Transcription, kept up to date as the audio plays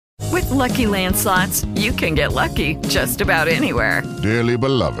Lucky Land Slots, you can get lucky just about anywhere. Dearly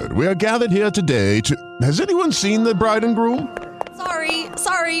beloved, we are gathered here today to... Has anyone seen the bride and groom?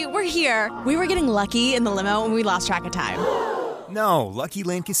 Sorry, we're here. We were getting lucky in the limo and we lost track of time. No, Lucky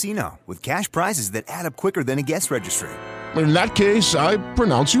Land Casino, with cash prizes that add up quicker than a guest registry. In that case, I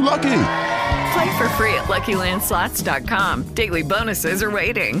pronounce you lucky. Play for free at LuckyLandSlots.com. Daily bonuses are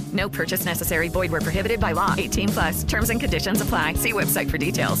waiting. No purchase necessary. Void where prohibited by law. 18+. Terms and conditions apply. See website for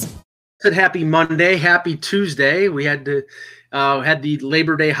details. Happy Monday, happy Tuesday. We had the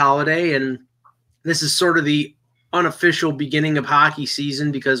Labor Day holiday, and this is sort of the unofficial beginning of hockey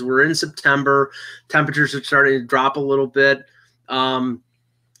season because we're in September. Temperatures are starting to drop a little bit.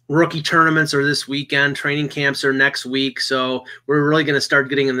 Rookie tournaments are this weekend. Training camps are next week. So we're really going to start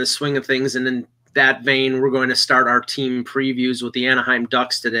getting in the swing of things. And in that vein, we're going to start our team previews with the Anaheim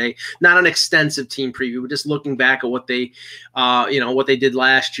Ducks today. Not an extensive team preview, but just looking back at what they, what they did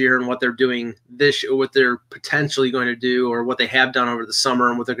last year and what they're doing this year, what they're potentially going to do, or what they have done over the summer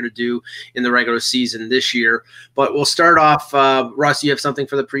and what they're going to do in the regular season this year. But we'll start off. Russ, you have something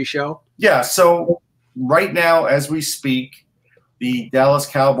for the pre-show? Yeah. So right now, as we speak, the Dallas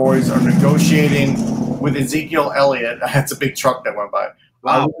Cowboys are negotiating with Ezekiel Elliott. That's a big truck that went by.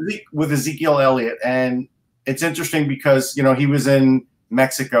 Wow. With Ezekiel Elliott. And it's interesting because, he was in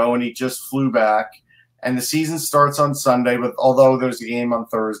Mexico and he just flew back. And the season starts on Sunday, although there's a game on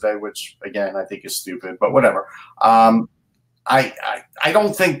Thursday, which, again, I think is stupid. But whatever. I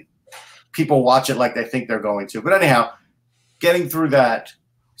don't think people watch it like they think they're going to. But anyhow, getting through that.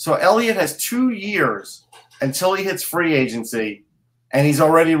 So Elliott has 2 years until he hits free agency, and he's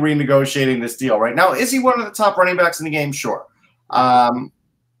already renegotiating this deal right now. Is he one of the top running backs in the game? Sure.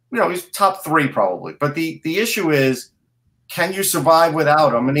 He's top 3 probably. But the issue is, can you survive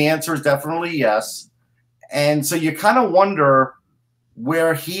without him? And the answer is definitely yes. And so you kind of wonder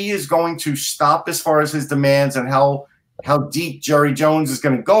where he is going to stop as far as his demands and how deep Jerry Jones is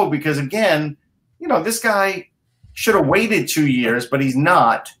going to go. Because, again, this guy should have waited 2 years, but he's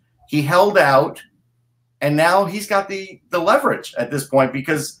not. He held out. And now he's got the leverage at this point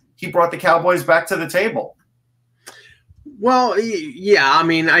because he brought the Cowboys back to the table. Well, yeah. I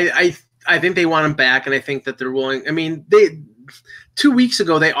mean, I think they want him back, and I think that they're willing. I mean, 2 weeks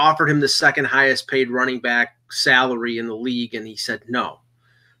ago they offered him the second highest paid running back salary in the league, and he said no.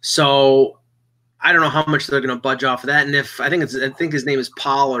 So I don't know how much they're going to budge off of that. And I think his name is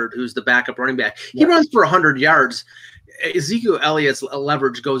Pollard, who's the backup running back. He runs for 100 yards. Ezekiel Elliott's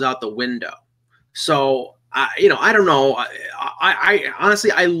leverage goes out the window. So, I don't know. I honestly,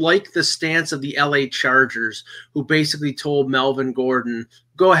 I like the stance of the LA Chargers, who basically told Melvin Gordon,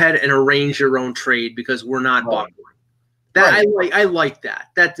 go ahead and arrange your own trade because we're not buckling. That right. I like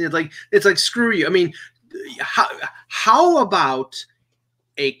that. It's like, screw you. I mean, how about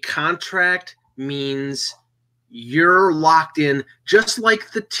a contract means you're locked in just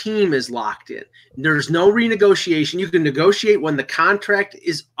like the team is locked in. There's no renegotiation. You can negotiate when the contract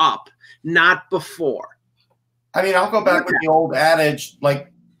is up, not before. I mean, I'll go back with the old adage, when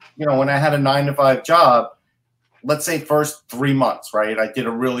I had a 9-to-5 job, let's say first 3 months, right? I did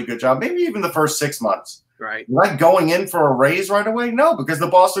a really good job, maybe even the first 6 months. Right. Like going in for a raise right away? No, because the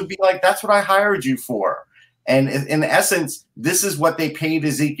boss would be like, that's what I hired you for. And in essence, this is what they paid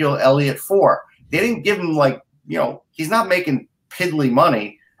Ezekiel Elliott for. They didn't give him he's not making piddly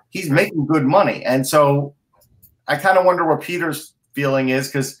money. He's making good money. And so I kind of wonder what Peter's feeling is,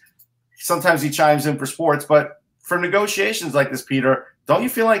 because sometimes he chimes in for sports, but for negotiations like this, Peter, don't you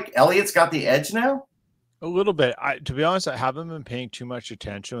feel like Elliott's got the edge now? A little bit. To be honest, I haven't been paying too much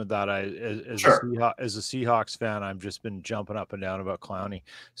attention with that. As a Seahawks fan, I've just been jumping up and down about Clowney.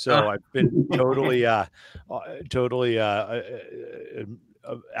 So I've been totally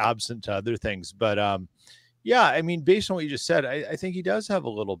absent to other things. But I mean, based on what you just said, I think he does have a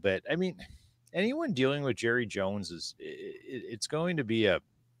little bit. I mean, anyone dealing with Jerry Jones it's going to be a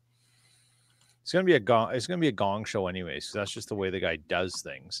gong show anyways, because that's just the way the guy does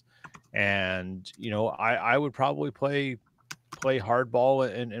things. And I would probably play hardball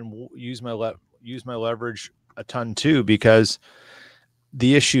and use my leverage a ton too, because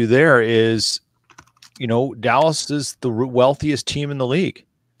the issue there is, Dallas is the wealthiest team in the league.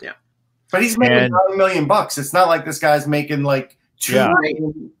 Yeah, but he's making $9 million. It's not like this guy's making like $2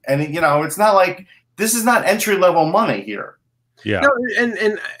 million, and it's not like this is not entry level money here. Yeah, no,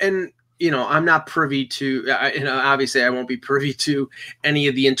 and I'm not privy to, obviously I won't be privy to any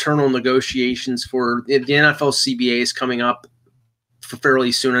of the internal negotiations for the NFL CBA is coming up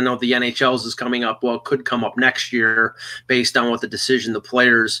fairly soon. I know the NHL's is coming up. Well, it could come up next year based on what the decision the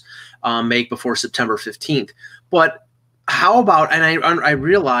players make before September 15th. But how about, and I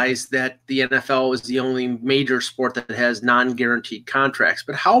realize that the NFL is the only major sport that has non-guaranteed contracts,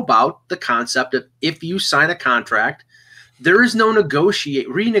 but how about the concept of if you sign a contract, there is no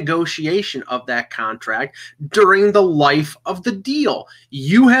renegotiation of that contract during the life of the deal.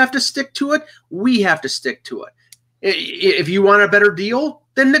 You have to stick to it. We have to stick to it. If you want a better deal,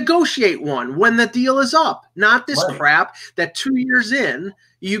 then negotiate one when the deal is up. Not this crap that 2 years in,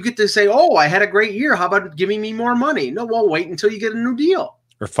 you get to say, oh, I had a great year. How about giving me more money? No, well, wait until you get a new deal.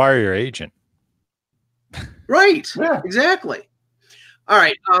 Or fire your agent. Right. Yeah. Exactly. All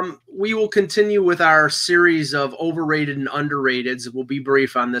right. We will continue with our series of overrated and underrateds. We'll be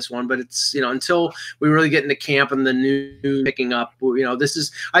brief on this one, but it's, until we really get into camp and the new picking up,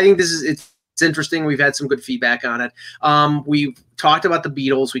 it's interesting. We've had some good feedback on it. We've talked about the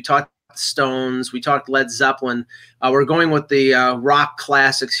Beatles. We talked Stones. We talked Led Zeppelin. We're going with the rock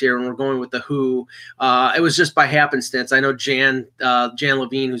classics here, and we're going with the Who. It was just by happenstance. I know Jan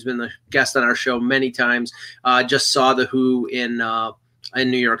Levine, who's been the guest on our show many times, just saw the Who in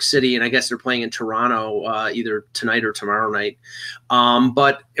New York City, and I guess they're playing in Toronto either tonight or tomorrow night.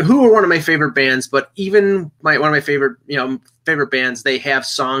 But Who are one of my favorite bands. But even one of my favorite bands, they have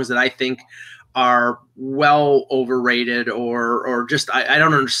songs that I think are well overrated or just I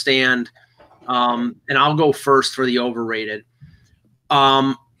don't understand. And I'll go first for the overrated.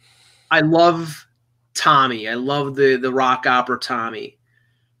 I love Tommy. I love the rock opera Tommy.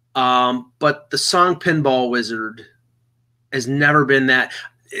 But the song Pinball Wizard has never been that.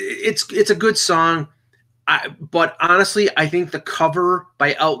 It's a good song. But honestly, I think the cover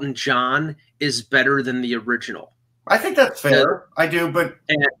by Elton John is better than the original. I think that's fair. I do, but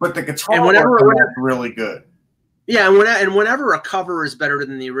the guitar and work is really good. Yeah, and whenever a cover is better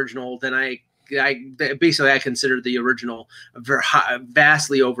than the original, then I consider the original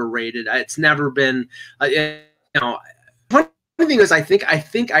vastly overrated. It's never been. One thing is, I think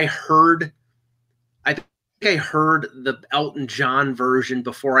I heard the Elton John version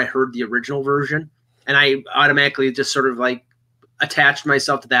before I heard the original version, and I automatically just sort of like attached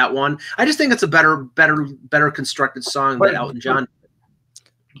myself to that one. I just think it's a better constructed song than Elton John.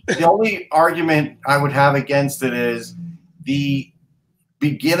 The only argument I would have against it is the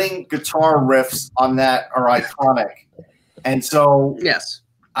beginning guitar riffs on that are iconic. And so yes,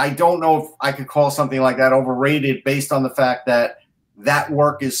 I don't know if I could call something like that overrated based on the fact that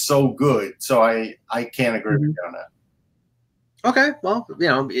work is so good. So I can't agree with you on that. Okay, well,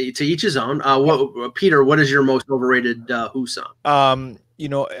 to each his own. Peter, what is your most overrated Who song?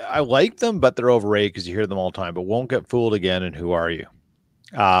 I like them, but they're overrated because you hear them all the time. But Won't Get Fooled Again and Who Are You?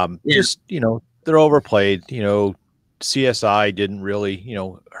 Just they're overplayed. CSI didn't really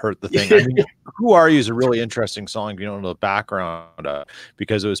hurt the thing. I mean, Who Are You is a really interesting song if you don't know the background,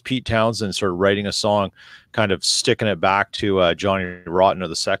 because it was Pete Townsend sort of writing a song, kind of sticking it back to Johnny Rotten of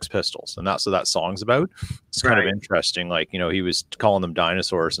the Sex Pistols, and that's what that song's about. It's kind of interesting, like he was calling them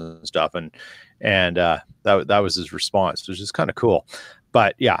dinosaurs and stuff, and that was his response, which is kind of cool.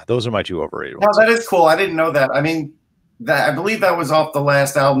 But yeah, those are my two overrated ones. No, that is cool. I didn't know that. I mean, I believe that was off the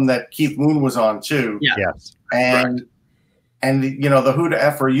last album that Keith Moon was on too. Yeah. Yes. And the Who to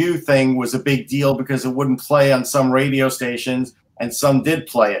F for You thing was a big deal because it wouldn't play on some radio stations and some did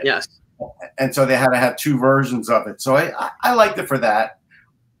play it. Yes. And so they had to have two versions of it. So I liked it for that.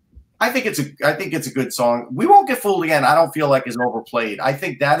 I think it's a good song. We Won't Get Fooled Again, I don't feel like is overplayed. I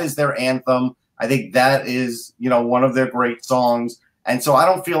think that is their anthem. I think that is, one of their great songs. And so I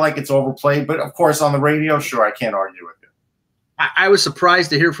don't feel like it's overplayed. But of course, on the radio, sure, I can't argue with it. I was surprised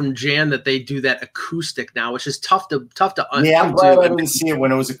to hear from Jan that they do that acoustic now, which is tough to Yeah, I'm glad I didn't see it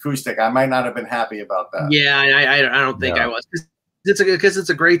when it was acoustic. I might not have been happy about that. Yeah, I don't think I was. Because it's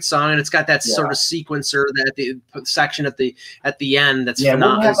a great song and it's got that sort of sequencer, that the section at the end that's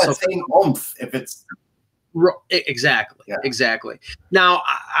phenomenal. It won't have that same oomph if it's exactly. Now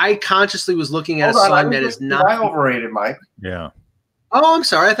I consciously was looking at a song that is not overrated, Mike. Yeah. Oh, I'm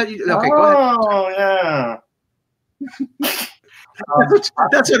sorry. I thought you. Okay, go ahead. Oh yeah.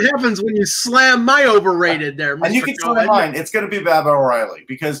 That's what happens when you slam my overrated there. And you can slam mine. It's going to be Baba O'Reilly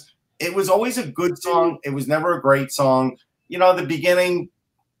because it was always a good song. It was never a great song. The beginning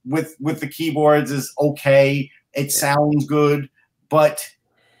with the keyboards is okay. It sounds good, but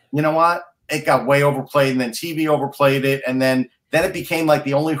you know what? It got way overplayed, and then TV overplayed it, and then it became like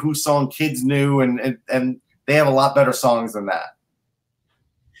the only Who song kids knew, and they have a lot better songs than that.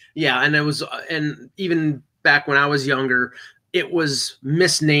 Yeah, and even back when I was younger, it was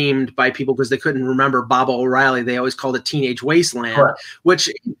misnamed by people because they couldn't remember Baba O'Reilly. They always called it Teenage Wasteland, correct. Which,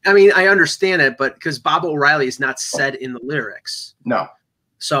 I mean, I understand it, but because Baba O'Reilly is not said in the lyrics. No.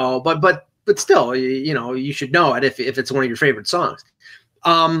 So, but but still, you should know it if it's one of your favorite songs.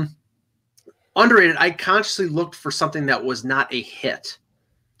 Underrated. I consciously looked for something that was not a hit,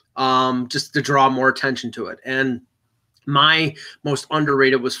 just to draw more attention to it. And my most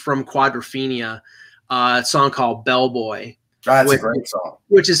underrated was from Quadrophenia, a song called Bellboy. That's a great song.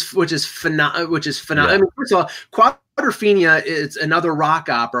 Which is phenomenal. Yeah. I mean, first of all, Quadrophenia is another rock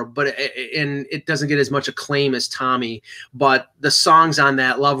opera, but it doesn't get as much acclaim as Tommy. But the songs on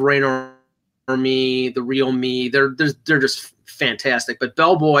that, Love, Rain or Me, The Real Me, they're just fantastic. But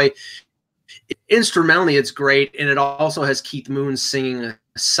Bellboy, instrumentally, it's great, and it also has Keith Moon singing a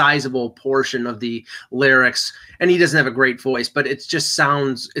sizable portion of the lyrics, and he doesn't have a great voice, but it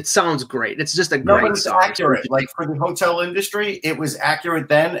sounds great. It's just a great it's song. accurate. Like for the hotel industry, it was accurate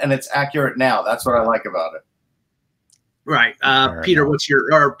then, and it's accurate now. That's what I like about it. Right. Peter,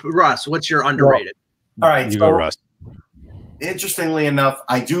 Russ, what's your underrated? All right. You go, Russ. Interestingly enough,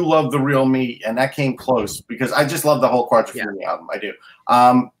 I do love The Real Me, and that came close because I just love the whole Quadrophenia album. I do.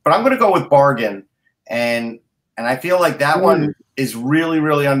 But I'm going to go with Bargain, and I feel like that one is really,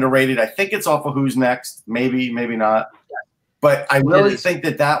 really underrated. I think it's off of Who's Next. Maybe not. But I really think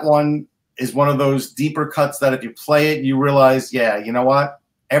that one is one of those deeper cuts that if you play it, you realize, yeah, you know what?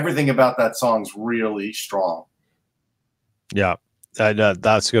 Everything about that song's really strong. Yeah,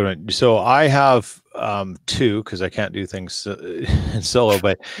 that's a good one. So I have two, because I can't do things in solo,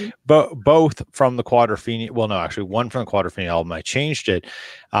 but both from the Quadrophenia. Well, no, actually, one from the Quadrophenia album. I changed it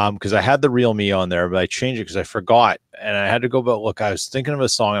because I had The Real Me on there, but I changed it because I forgot, and I had to go back. Look, I was thinking of a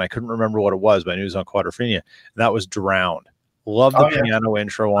song and I couldn't remember what it was, but I knew it was on Quadrophenia, and that was Drowned. Love the piano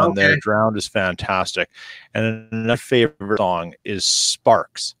intro on there. Drowned is fantastic. And another favorite song is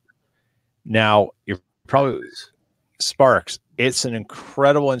Sparks. Now, you're probably Sparks. It's an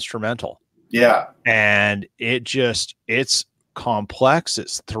incredible instrumental. Yeah. And it's complex.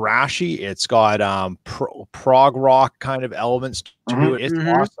 It's thrashy. It's got prog rock kind of elements to it. It's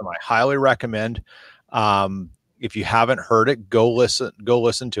awesome. I highly recommend. If you haven't heard it, go listen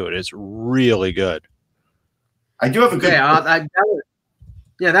to it. It's really good. I do have a good.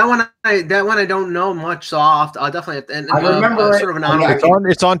 That one I don't know much, so I'll definitely have to. And I remember sort of an honorable.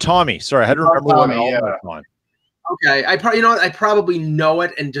 It's on Tommy. Sorry, I had to remember what album it's on. Okay, I probably know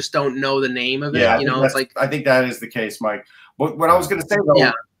it and just don't know the name of it. Yeah, it's like I think that is the case, Mike. But what I was going to say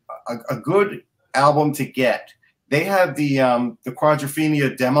though, a good album to get. They have the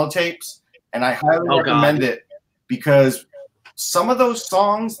Quadrophenia demo tapes, and I highly recommend it because some of those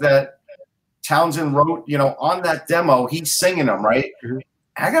songs that Townsend wrote, on that demo, he's singing them, right?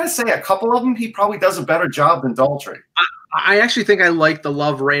 I gotta say, a couple of them, he probably does a better job than Daltrey. I actually think I like the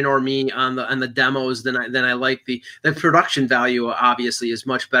Love, Rain or Me on the demos than I like the production value. Obviously, is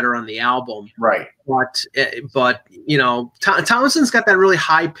much better on the album, right? But Townsend's got that really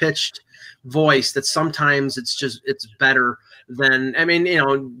high pitched voice that sometimes it's better than. I mean,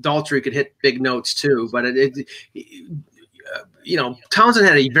 Daltrey could hit big notes too, but Townsend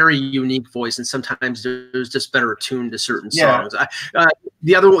had a very unique voice, and sometimes there's just better attuned to certain songs.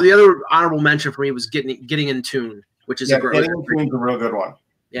 The other honorable mention for me was getting in tune, which is a great. Getting in Tune is a real good one.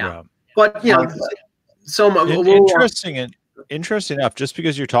 Yeah. But so interesting enough. Just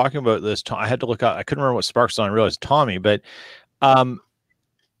because you're talking about this, I had to look up. I couldn't remember what Sparks on. I realized Tommy, but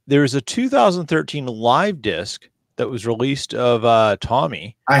there's a 2013 live disc that was released of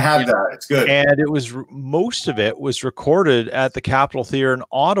Tommy. I have that. It's good. And it was most of it was recorded at the Capitol Theater in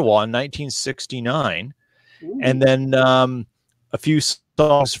Ottawa in 1969. Ooh. And then a few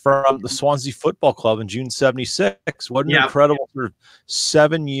songs from the Swansea Football Club in June 76. What an incredible sort of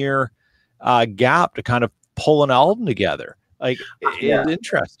 7-year gap to kind of pull an album together. Like, it's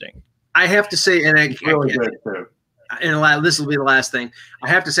interesting. I have to say, and it's really good too. And this will be the last thing. I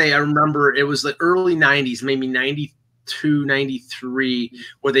have to say, I remember it was the early 90s, maybe 92, 93,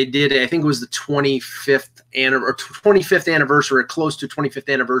 where they did, I think it was the 25th anniversary, or close to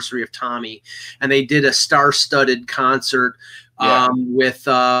 25th anniversary of Tommy. And they did a star-studded concert with,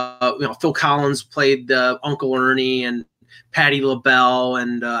 Phil Collins played Uncle Ernie and Patti LaBelle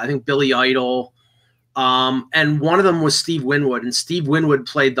and I think Billy Idol. And one of them was Steve Winwood, and Steve Winwood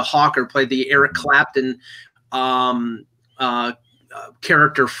played the Hawker, played the Eric Clapton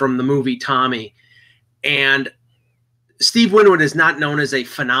character from the movie Tommy. And Steve Winwood is not known as a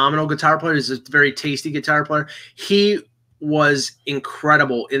phenomenal guitar player. He's a very tasty guitar player. He was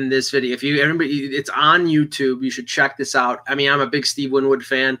incredible in this video. It's on YouTube. You should check this out. I mean, I'm a big Steve Winwood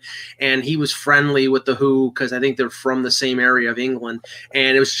fan, and he was friendly with the Who because I think they're from the same area of England,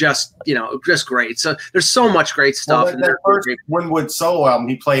 and it was just great. So there's so much great stuff. Well, that first Winwood solo album,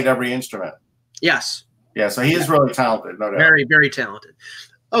 he played every instrument. Yes. Yeah, so he is really talented, no doubt. Very, very talented.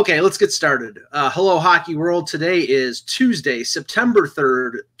 Okay, let's get started. Hello, Hockey World. Today is Tuesday, September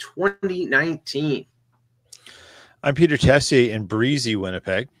 3rd, 2019. I'm Peter Tessier in breezy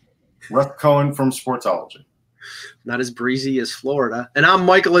Winnipeg. Russ Cohen from Sportsology. Not as breezy as Florida. And I'm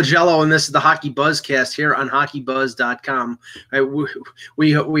Michael Agello, and this is the HockeyBuzzCast here on HockeyBuzz.com.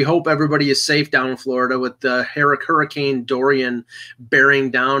 We hope everybody is safe down in Florida with the Hurricane Dorian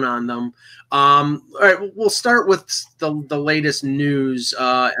bearing down on them. All right, we'll start with the latest news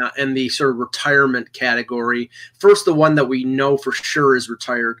and the sort of retirement category. First, the one that we know for sure is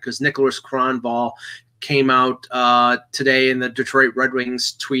retired, because Nicholas Kronwall came out today, and the Detroit Red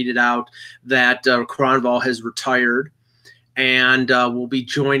Wings tweeted out that Kronwall has retired and will be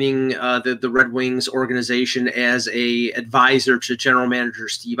joining the Red Wings organization as a advisor to General Manager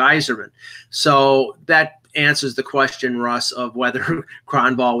Steve Yzerman. So that answers the question, Russ, of whether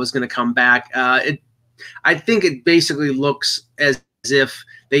Kronwall was going to come back. I think it basically looks as if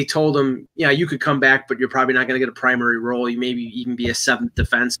they told him, yeah, you could come back, but you're probably not going to get a primary role. You maybe even be a seventh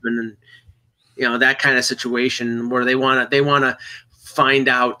defenseman, and that kind of situation where they want to find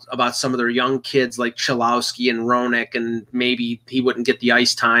out about some of their young kids like Chalowski and Roenick, and maybe he wouldn't get the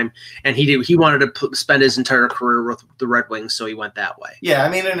ice time. And he wanted to spend his entire career with the Red Wings, so he went that way. Yeah, I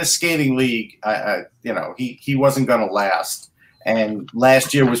mean, in a skating league, he wasn't going to last. And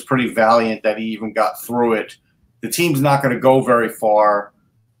last year was pretty valiant that he even got through it. The team's not going to go very far.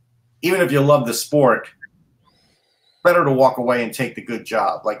 Even if you love the sport, better to walk away and take the good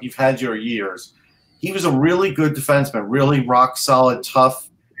job. Like, you've had your years. He was a really good defenseman, really rock solid, tough.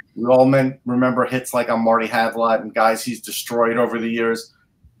 We all remember hits like on Marty Havlat and guys he's destroyed over the years.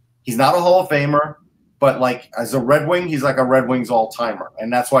 He's not a Hall of Famer, but like as a Red Wing, he's like a Red Wings all-timer.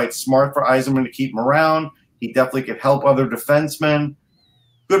 And that's why it's smart for Yzerman to keep him around. He definitely could help other defensemen.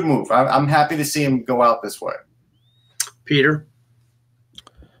 Good move. I'm happy to see him go out this way. Peter?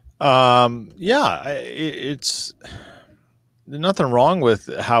 Yeah, it's nothing wrong with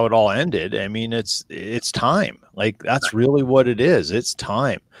how it all ended. I mean, it's time. Like, that's really what it is. It's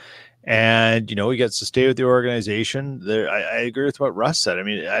time. And, he gets to stay with the organization. I agree with what Russ said. I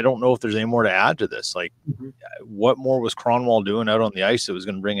mean, I don't know if there's any more to add to this. Like, what more was Kronwall doing out on the ice that was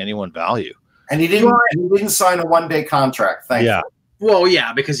going to bring anyone value? And he didn't sign a one-day contract. Thankfully. Yeah. Well,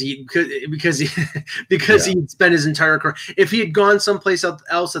 yeah, because he spent his entire career. If he had gone someplace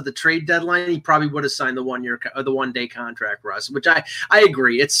else at the trade deadline, he probably would have signed the 1 year or the 1 day contract, Russ. Which I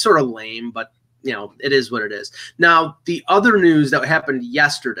agree, it's sort of lame, but it is what it is. Now, the other news that happened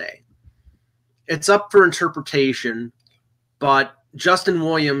yesterday, it's up for interpretation, but Justin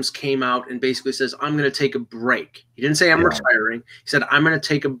Williams came out and basically says, "I'm going to take a break." He didn't say I'm retiring. He said, "I'm going to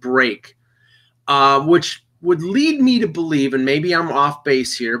take a break," which would lead me to believe, and maybe I'm off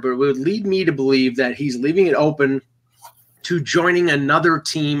base here, but it would lead me to believe that he's leaving it open to joining another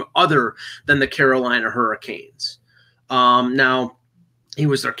team other than the Carolina Hurricanes. Now, he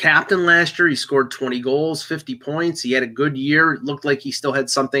was their captain last year. He scored 20 goals, 50 points. He had a good year. It looked like he still had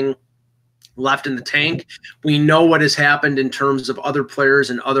something left in the tank. We know what has happened in terms of other players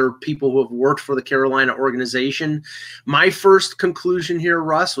and other people who have worked for the Carolina organization. My first conclusion here,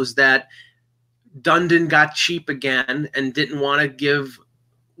 Russ, was that Dundon got cheap again and didn't want to give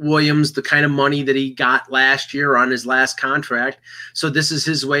Williams the kind of money that he got last year on his last contract. So this is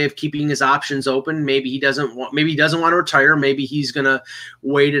his way of keeping his options open. Maybe he doesn't want to retire. Maybe he's going to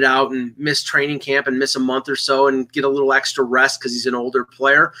wait it out and miss training camp and miss a month or so and get a little extra rest because he's an older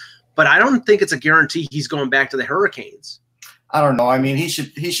player. But I don't think it's a guarantee he's going back to the Hurricanes. I don't know. I mean, he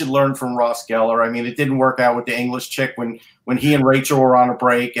should learn from Ross Geller. I mean, it didn't work out with the English chick when he and Rachel were on a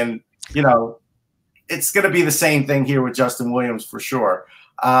break, and it's going to be the same thing here with Justin Williams for sure.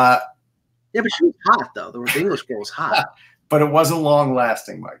 Yeah, but she was hot, though. The English girl was hot. But it wasn't long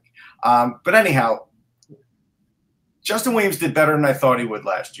lasting, Mike. But anyhow, Justin Williams did better than I thought he would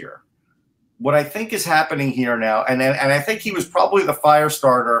last year. What I think is happening here now, and I think he was probably the fire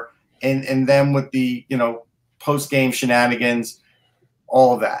starter in them with the post-game shenanigans,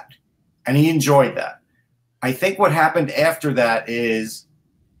 all of that. And he enjoyed that. I think what happened after that is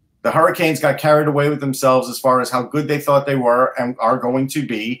the Hurricanes got carried away with themselves as far as how good they thought they were and are going to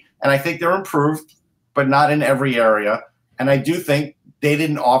be. And I think they're improved, but not in every area. And I do think they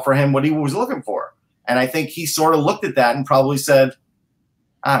didn't offer him what he was looking for. And I think he sort of looked at that and probably said,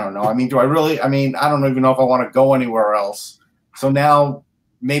 I don't know. I mean, I don't even know if I want to go anywhere else. So now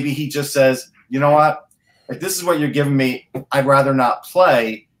maybe he just says, you know what? If this is what you're giving me, I'd rather not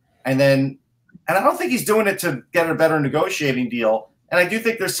play. And I don't think he's doing it to get a better negotiating deal. And I do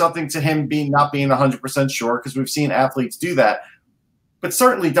think there's something to him not being 100% sure, because we've seen athletes do that. But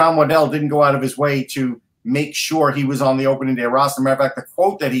certainly Don Waddell didn't go out of his way to make sure he was on the opening day roster. Matter of fact, the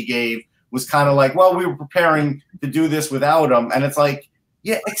quote that he gave was kind of like, well, we were preparing to do this without him. And it's like,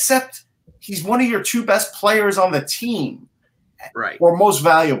 yeah, except he's one of your 2 best players on the team, right? Or most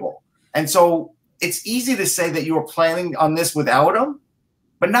valuable. And so it's easy to say that you were planning on this without him,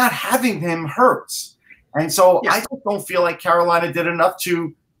 but not having him hurts. And so I just don't feel like Carolina did enough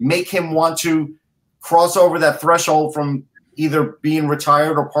to make him want to cross over that threshold from either being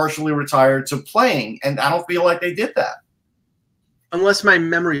retired or partially retired to playing. And I don't feel like they did that. Unless my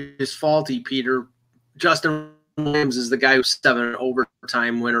memory is faulty, Peter, Justin Williams is the guy who set an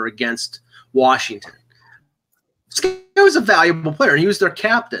overtime winner against Washington. This guy was a valuable player, and he was their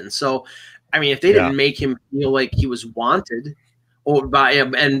captain. So, I mean, if they didn't make him feel like he was wanted, or by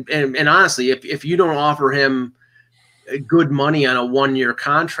him, and honestly, if you don't offer him good money on a 1-year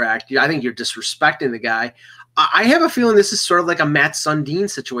contract, I think you're disrespecting the guy. I have a feeling this is sort of like a Matt Sundin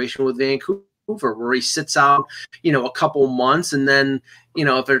situation with Vancouver, where he sits out, a couple months, and then,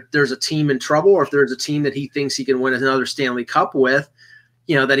 if there's a team in trouble, or if there's a team that he thinks he can win another Stanley Cup with,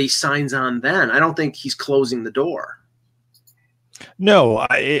 that he signs on then. I don't think he's closing the door. No,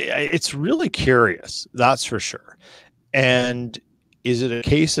 it's really curious. That's for sure. And is it a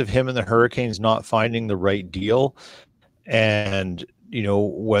case of him and the Hurricanes not finding the right deal? And,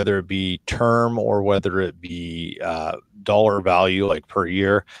 whether it be term or whether it be dollar value, like per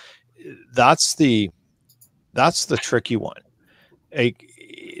year, that's the tricky one.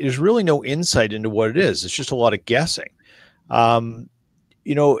 There's really no insight into what it is. It's just a lot of guessing. The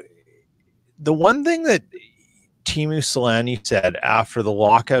one thing that Teemu Selanne said after the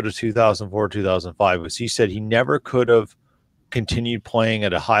lockout of 2004-2005 was he said he never could have continued playing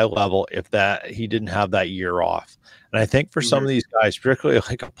at a high level if he didn't have that year off. And I think for some of these guys, particularly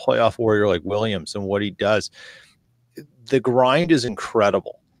like a playoff warrior like Williams and what he does, the grind is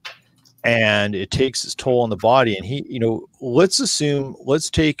incredible and it takes its toll on the body. And he, let's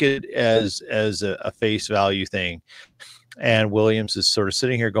take it as a face value thing. And Williams is sort of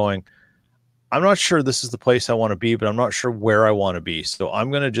sitting here going, I'm not sure this is the place I want to be, but I'm not sure where I want to be. So I'm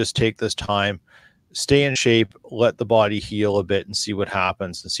going to just take this time, stay in shape, let the body heal a bit and see what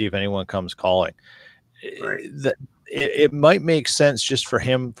happens and see if anyone comes calling. Right. It might make sense just for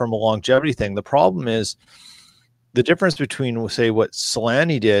him from a longevity thing. The problem is the difference between, say, what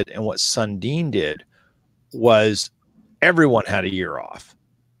Selanne did and what Sundin did was everyone had a year off,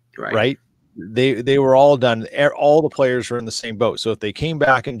 right? They were all done. All the players were in the same boat. So if they came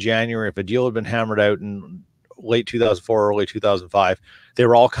back in January, if a deal had been hammered out in late 2004, early 2005, they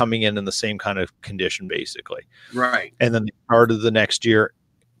were all coming in the same kind of condition, basically. Right. And then they started the next year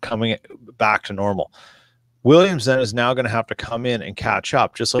coming back to normal. Williams then is now going to have to come in and catch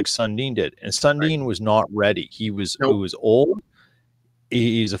up, just like Sundin did. And Sundin was not ready. He was old.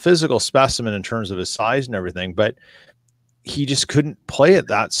 He's a physical specimen in terms of his size and everything, but he just couldn't play at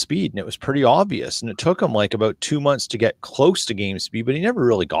that speed. And it was pretty obvious. And it took him like about 2 months to get close to game speed, but he never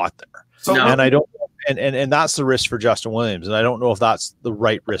really got there. So, and I don't, and that's the risk for Justin Williams. And I don't know if that's the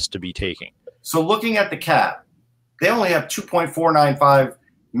right risk to be taking. So looking at the cap, they only have $2.495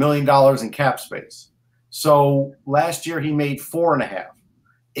 million in cap space. So last year he made 4.5.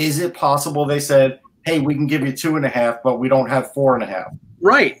 Is it possible they said, hey, we can give you 2.5, but we don't have 4.5?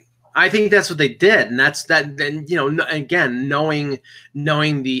 Right. I think that's what they did. And that's that. Then, again, knowing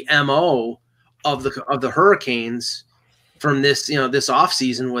the MO of the Hurricanes from this, this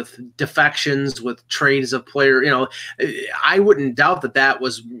offseason with defections, with trades of player, I wouldn't doubt that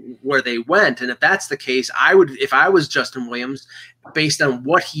was where they went. And if that's the case, I would, if I was Justin Williams, based on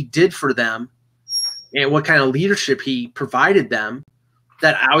what he did for them and what kind of leadership he provided them,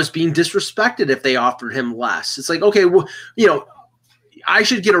 that I was being disrespected if they offered him less. It's like, okay, well, I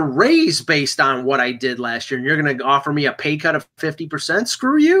should get a raise based on what I did last year, and you're going to offer me a pay cut of 50%?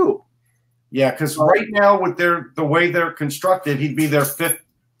 Screw you. Yeah, because right now with the way they're constructed, he'd be their 5th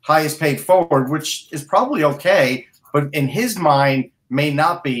highest paid forward, which is probably okay, but in his mind may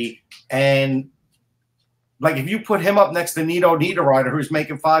not be. And like if you put him up next to Nito Niederreiter, who's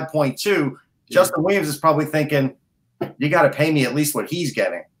making 5.2, Justin Williams is probably thinking, you got to pay me at least what he's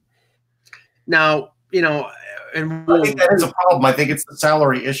getting. Now, and I think that is a problem. I think it's the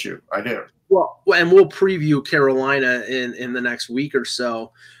salary issue. I do. Well, and we'll preview Carolina in the next week or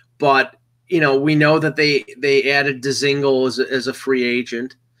so. But, we know that they added Dzingel as a free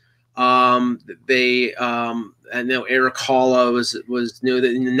agent. I know Eric Halla was new.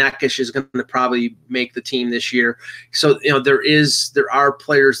 That Neckish is going to probably make the team this year. So there are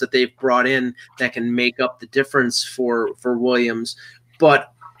players that they've brought in that can make up the difference for Williams.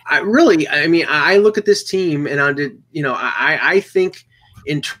 But I look at this team and I think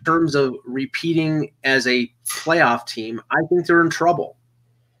in terms of repeating as a playoff team, I think they're in trouble.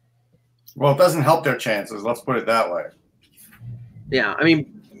 Well, it doesn't help their chances. Let's put it that way. Yeah, I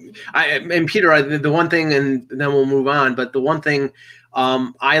mean, and Peter, the one thing, and then we'll move on, but the one thing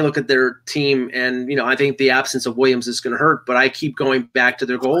I look at their team, and I think the absence of Williams is going to hurt, but I keep going back to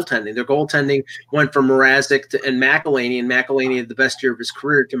their goaltending. Their goaltending went from Mrazek and McElhinney, and McElhinney had the best year of his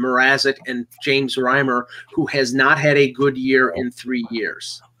career, to Mrazek and James Reimer, who has not had a good year in 3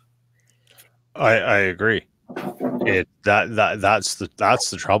 years. I agree. That's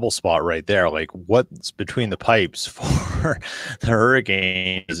the trouble spot right there. Like, what's between the pipes for the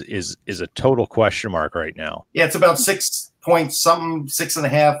Hurricanes is a total question mark right now. Yeah, it's about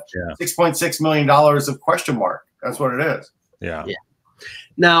 6.6 million dollars of question mark. That's what it is. Yeah.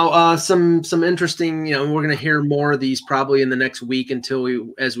 Now, some interesting. We're going to hear more of these probably in the next week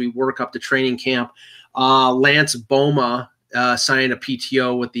as we work up to training camp. Lance Boma signed a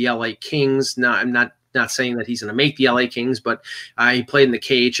PTO with the LA Kings. Now, I'm not saying that he's going to make the LA Kings, but he played in the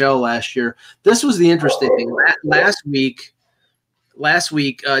KHL last year. This was the interesting thing. Last week,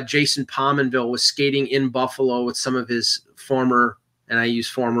 Jason Pominville was skating in Buffalo with some of his former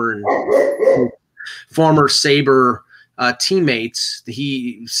Sabre teammates.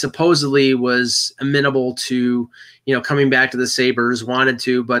 He supposedly was amenable to, coming back to the Sabres, wanted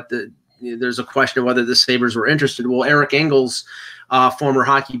to, but there's a question of whether the Sabres were interested. Well, Eric Engels, former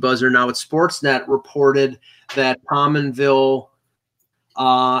hockey buzzer now at Sportsnet, reported that Pominville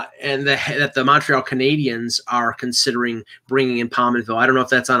and that the Montreal Canadiens are considering bringing in Pominville. I don't know if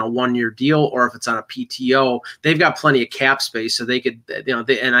that's on a 1-year deal or if it's on a PTO. They've got plenty of cap space, so they could,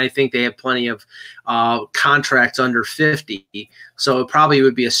 and I think they have plenty of contracts under 50. So it probably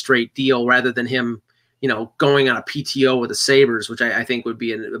would be a straight deal rather than him, going on a PTO with the Sabres, which I think would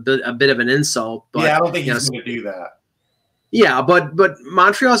be a bit of an insult. But, yeah, I don't think he's going to do that. Yeah, but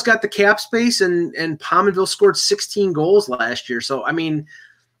Montreal's got the cap space, and Pominville scored 16 goals last year. So I mean,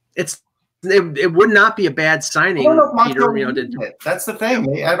 it would not be a bad signing. I don't know if Peter, needs it. That's the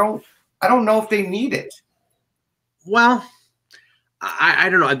thing. I don't know if they need it. Well, I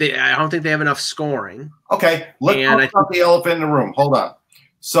don't know. I don't think they have enough scoring. Okay, let's talk about the elephant in the room. Hold on.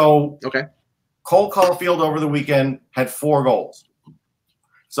 So okay, Cole Caulfield over the weekend had 4 goals.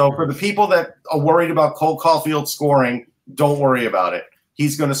 So for the people that are worried about Cole Caulfield scoring, don't worry about it.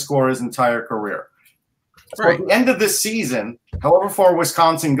 He's going to score his entire career. So right. At the end of this season, however far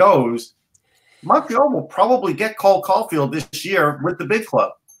Wisconsin goes, Montreal will probably get Cole Caulfield this year with the big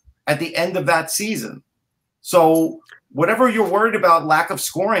club at the end of that season. So whatever you're worried about lack of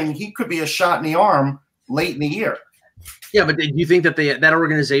scoring, he could be a shot in the arm late in the year. Yeah, but do you think that that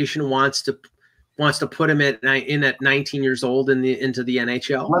organization wants to put him at 19 years old into the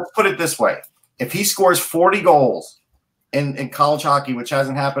NHL? Let's put it this way. If he scores 40 goals in college hockey, which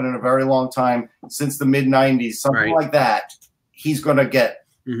hasn't happened in a very long time, since the mid-90s, something like that, he's going to get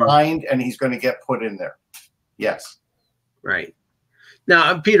fined and he's going to get put in there. Yes. Right.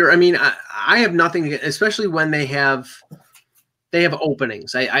 Now, Peter, I mean, I have nothing, especially when they have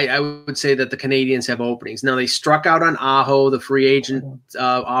openings. I would say that the Canadiens have openings. Now, they struck out on Aho. The free agent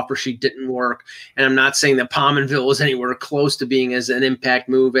offer sheet didn't work. And I'm not saying that Pominville is anywhere close to being as an impact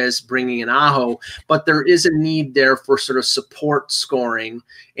move as bringing in Aho, but there is a need there for sort of support scoring.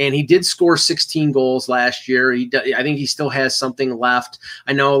 And he did score 16 goals last year. I think he still has something left.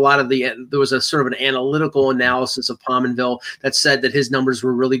 I know there was a sort of an analytical analysis of Pominville that said that his numbers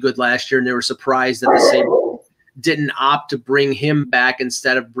were really good last year, and they were surprised that the Sabres didn't opt to bring him back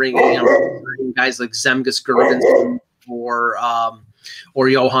instead of bringing guys like Zemgus Girgensson or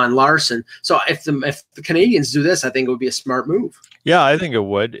Johan Larsson. So if the Canadiens do this, I think it would be a smart move. Yeah, I think it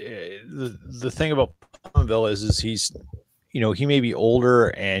would. The thing about Pominville is he's, he may be older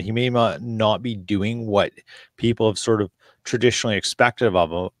and he may not be doing what people have sort of traditionally expected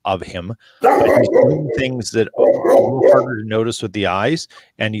of him, but he's doing things that are a little harder to notice with the eyes,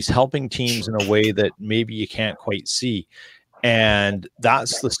 and he's helping teams in a way that maybe you can't quite see. And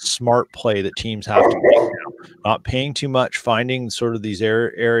that's the smart play that teams have to make now. Not paying too much, finding sort of these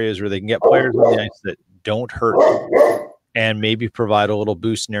areas where they can get players on the ice that don't hurt them, and maybe provide a little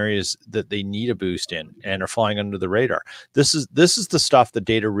boost in areas that they need a boost in and are flying under the radar. This is the stuff that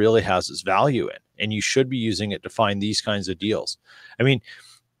data really has its value in, and you should be using it to find these kinds of deals. I mean,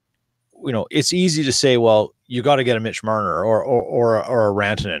 it's easy to say, well, you got to get a Mitch Marner or a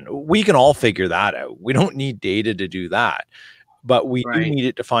Rantanen. We can all figure that out. We don't need data to do that, but we do need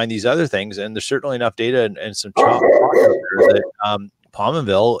it to find these other things. And there's certainly enough data and some chalk out there that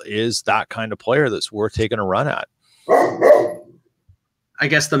Pominville is that kind of player that's worth taking a run at. I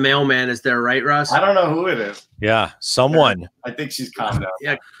guess the mailman is there, right, Russ? I don't know who it is. Yeah, someone. I think she's calmed down.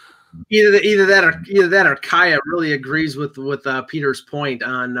 Yeah, either that or Kaya really agrees with Peter's point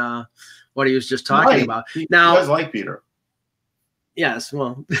on what he was just talking about. Now, does like Peter. Yes,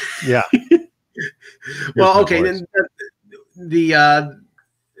 well, yeah. Well, okay, then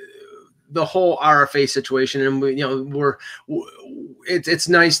the whole RFA situation, and it's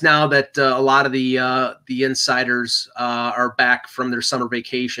nice now that a lot of the insiders are back from their summer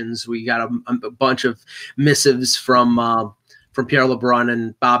vacations. We got a bunch of missives from Pierre LeBrun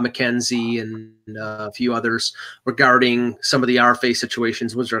and Bob McKenzie and a few others regarding some of the RFA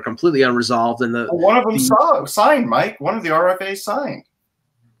situations, which are completely unresolved. And one of them signed, Mike. One of the RFAs signed.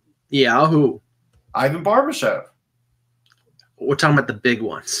 Yeah, who? Ivan Barbashev. We're talking about the big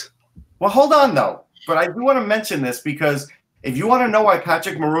ones. Well, hold on, though. But I do want to mention this because if you want to know why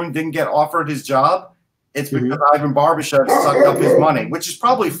Patrick Maroon didn't get offered his job, it's because Ivan Barbashev sucked up his money, which is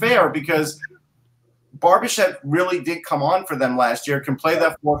probably fair because Barbashev really did come on for them last year, can play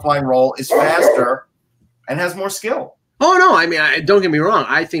that fourth-line role, is faster, and has more skill. Oh, no. I mean, don't get me wrong.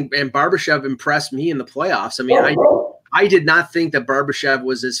 I think and Barbashev impressed me in the playoffs. I mean, I did not think that Barbashev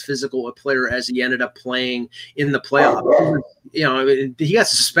was as physical a player as he ended up playing in the playoffs. You know, he got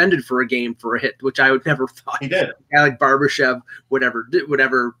suspended for a game for a hit, which I would never thought he did. A guy like Barbashev would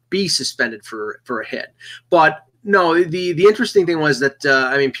ever be suspended for a hit. But no, the interesting thing was that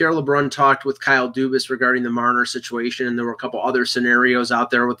Pierre LeBrun talked with Kyle Dubas regarding the Marner situation, and there were a couple other scenarios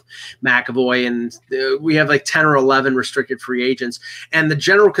out there with McAvoy, and we have like 10 or 11 restricted free agents, and the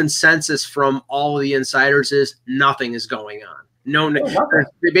general consensus from all of the insiders is nothing is going on. No,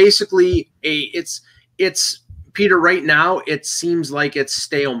 basically it's Peter. Right now, it seems like it's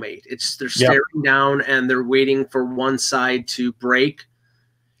stalemate. They're staring down and they're waiting for one side to break.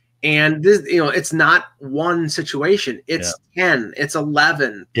 And this, it's not one situation. It's 10. It's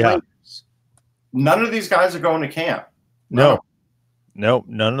 11. Yeah. Players. None of these guys are going to camp. No,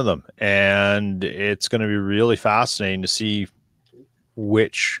 none of them. And it's going to be really fascinating to see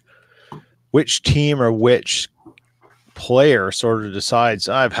which team or which player sort of decides,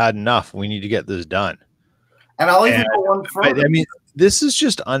 I've had enough. We need to get this done. And I'll even go one further. I mean, this is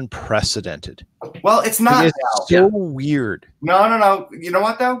just unprecedented. Well, it's not. It's so weird. No. You know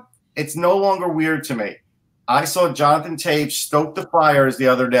what, though? It's no longer weird to me. I saw Jonathan Taves stoke the fires the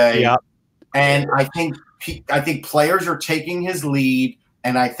other day, and I think players are taking his lead,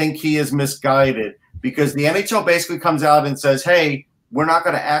 and I think he is misguided because the NHL basically comes out and says, hey, we're not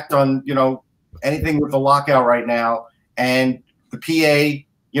going to act on anything with the lockout right now. And the PA,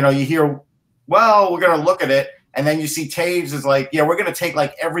 you hear, well, we're going to look at it. And then you see Taves is like, yeah, we're going to take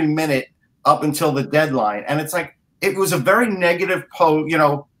like every minute up until the deadline. And it's like, it was a very negative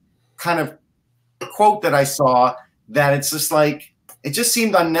kind of quote that I saw that it's just like, it just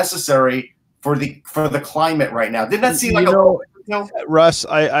seemed unnecessary for the climate right now. Didn't that seem like Russ,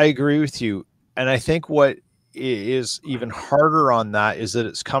 I agree with you. And I think what is even harder on that is that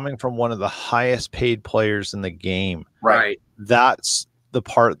it's coming from one of the highest paid players in the game. Right. That's the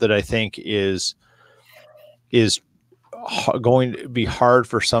part that I think is going to be hard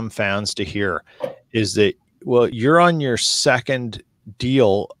for some fans to hear is that, well, you're on your second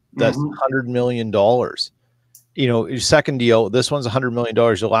deal. That's $100 million. Your second deal, this one's $100 million.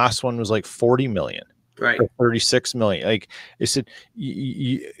 The last one was like 40 million, right? 36 million. Like I said,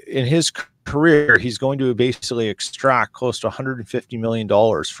 in his career, he's going to basically extract close to $150 million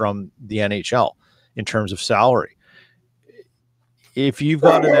from the NHL in terms of salary. If you've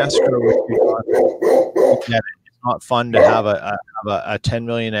got an escrow, it's not fun to have a $10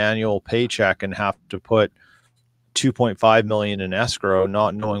 million annual paycheck and have to put $2.5 million in escrow,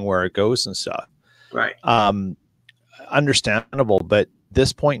 not knowing where it goes and stuff. Right. Understandable, but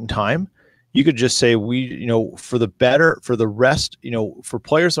this point in time, you could just say for the rest, for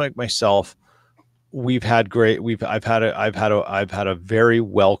players like myself, I've had a very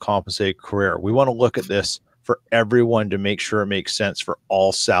well compensated career. We want to look at this for everyone to make sure it makes sense for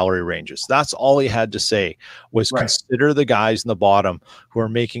all salary ranges. That's all he had to say was consider the guys in the bottom who are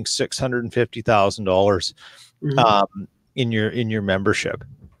making $650,000 in your membership,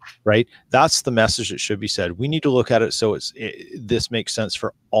 right? That's the message that should be said. We need to look at it so this makes sense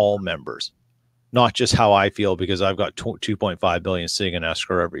for all members, not just how I feel because I've got 2.5 billion sitting in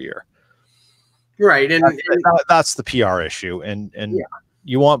escrow every year. Right, and that's the PR issue, and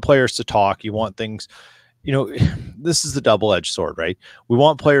you want players to talk. You want things. This is the double-edged sword, right? We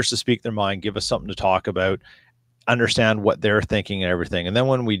want players to speak their mind, give us something to talk about, understand what they're thinking and everything. And then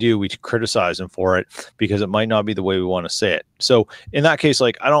when we do, we criticize them for it because it might not be the way we want to say it. So in that case,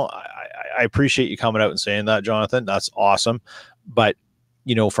 like, I appreciate you coming out and saying that, Jonathan. That's awesome. But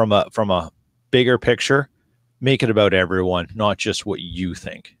from a bigger picture, make it about everyone, not just what you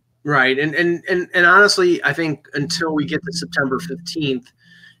think. Right. And honestly, I think until we get to September 15th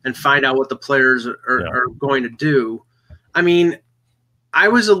and find out what the players are going to do, I mean, I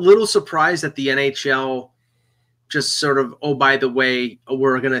was a little surprised that the NHL just sort of, oh, by the way,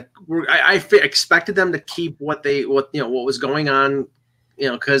 I expected them to keep what was going on,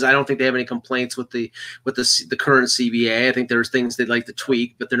 because I don't think they have any complaints with the current CBA. I think there's things they'd like to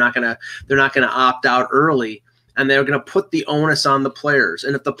tweak, but they're not gonna opt out early, and they're gonna put the onus on the players.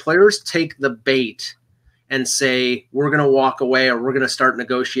 And if the players take the bait and say we're gonna walk away or we're gonna start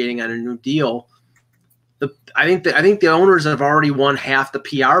negotiating on a new deal, I think the owners have already won half the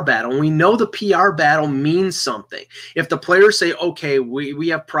PR battle. And we know the PR battle means something. If the players say, okay, we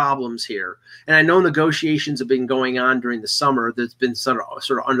have problems here, and I know negotiations have been going on during the summer that's been sort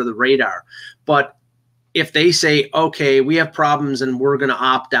of under the radar, but if they say, okay, we have problems and we're going to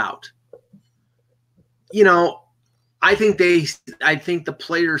opt out, I think the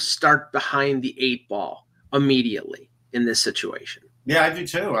players start behind the 8 ball immediately in this situation. Yeah, I do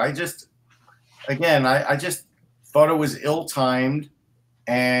too. I just thought it was ill-timed,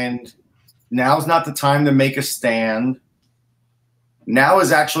 and now's not the time to make a stand. Now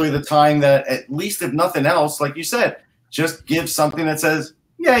is actually the time that, at least if nothing else, like you said, just give something that says,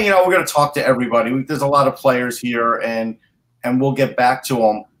 yeah, we're going to talk to everybody. There's a lot of players here, and we'll get back to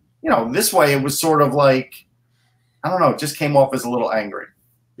them. This way it was sort of like, I don't know, it just came off as a little angry.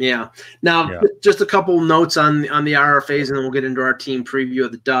 Yeah. Now, just a couple notes on the RFAs, and then we'll get into our team preview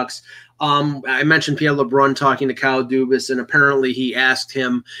of the Ducks. I mentioned Pierre LeBrun talking to Kyle Dubas, and apparently he asked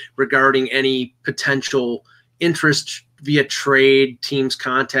him regarding any potential interest via trade, teams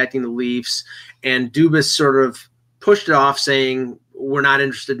contacting the Leafs, and Dubas sort of pushed it off, saying, we're not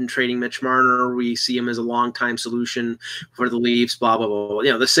interested in trading Mitch Marner. We see him as a long-time solution for the Leafs, blah, blah,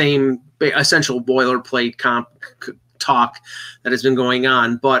 blah. The same essential boilerplate talk that has been going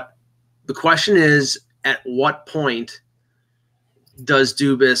on. But the question is, at what point does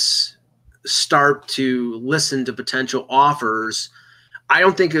Dubas start to listen to potential offers? I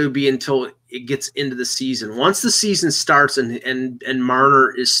don't think it would be until it gets into the season. Once the season starts and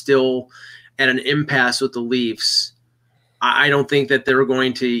Marner is still at an impasse with the Leafs, I don't think that they're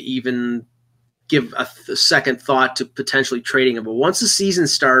going to even give a second thought to potentially trading him. But once the season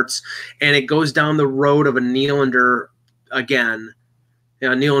starts and it goes down the road of a Nylander again,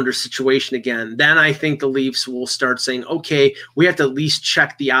 Nylander situation again, then I think the Leafs will start saying, okay, we have to at least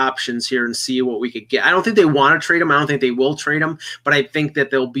check the options here and see what we could get. I don't think they want to trade him. I don't think they will trade him, but I think that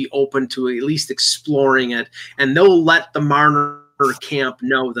they'll be open to at least exploring it, and they'll let the Marner camp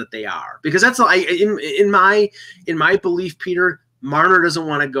know that they are, because that's in my belief, Peter, Marner doesn't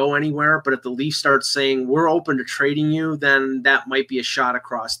want to go anywhere, but if the Leafs start saying we're open to trading you, then that might be a shot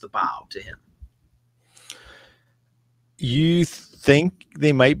across the bow to him. You think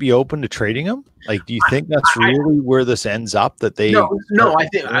they might be open to trading him? Like, do you think that's really where this ends up? That they no,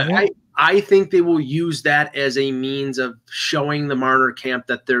 I think they will use that as a means of showing the Marner camp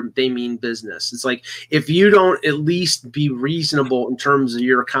that they mean business. It's like, if you don't at least be reasonable in terms of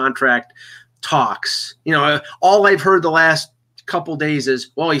your contract talks, all I've heard the last couple days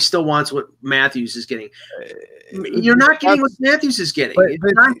is, well, he still wants what Matthews is getting. You're not getting what Matthews is getting.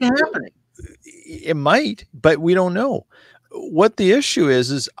 It's not happening. It might, but we don't know. What the issue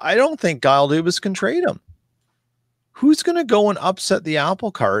is I don't think Kyle Dubas can trade him. Who's going to go and upset the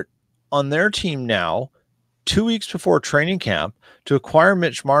apple cart on their team now, 2 weeks before training camp, to acquire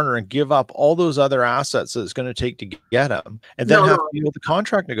Mitch Marner and give up all those other assets that it's going to take to get him, and then have to deal with the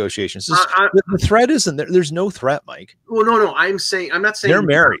contract negotiations? The threat isn't there. There's no threat, Mike. Well, no. I'm not saying they're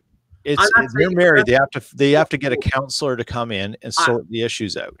married. They're married. They have to get a counselor to come in and sort the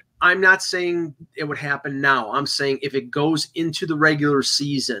issues out. I'm not saying it would happen now. I'm saying if it goes into the regular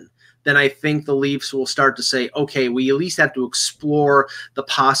season, then I think the Leafs will start to say, okay, we at least have to explore the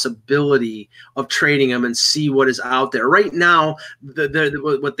possibility of trading him and see what is out there. Right now,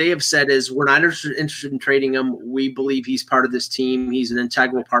 what they have said is, we're not interested in trading him. We believe he's part of this team. He's an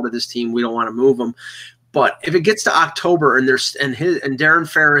integral part of this team. We don't want to move him. But if it gets to October and Darren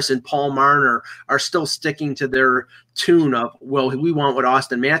Ferris and Paul Marner are still sticking to their tune of, well, we want what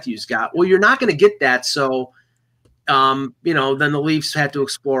Austin Matthews got. Well, you're not going to get that. So, then the Leafs have to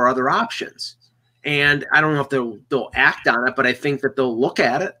explore other options. And I don't know if they'll act on it, but I think that they'll look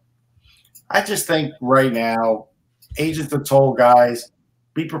at it. I just think right now, agents have told guys,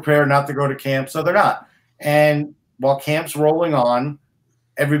 be prepared not to go to camp. So they're not. And while camp's rolling on,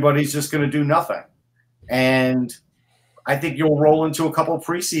 everybody's just going to do nothing. And I think you'll roll into a couple of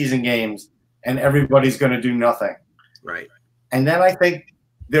preseason games and everybody's going to do nothing. Right. And then I think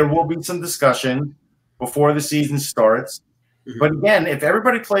there will be some discussion before the season starts. Mm-hmm. But again, if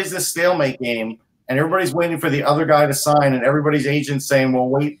everybody plays this stalemate game and everybody's waiting for the other guy to sign and everybody's agent's saying, well,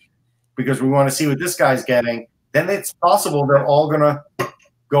 wait, because we want to see what this guy's getting, then it's possible they're all going to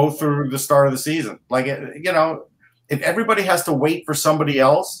go through the start of the season. Like, you know, if everybody has to wait for somebody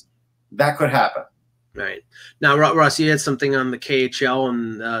else, that could happen. Right. Now, Ross, you had something on the KHL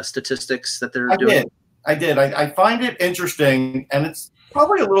and statistics that they're doing. I did. I find it interesting, and it's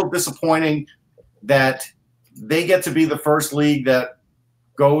probably a little disappointing that they get to be the first league that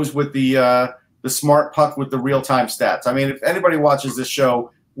goes with the smart puck with the real-time stats. I mean, if anybody watches this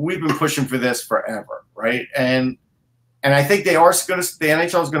show, we've been pushing for this forever, right? And I think the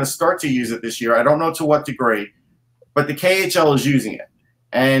NHL is going to start to use it this year. I don't know to what degree, but the KHL is using it.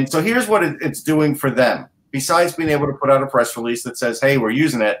 And so here's what it's doing for them. Besides being able to put out a press release that says, hey, we're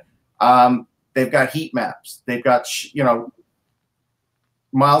using it, they've got heat maps. They've got,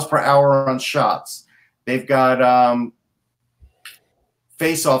 miles per hour on shots. They've got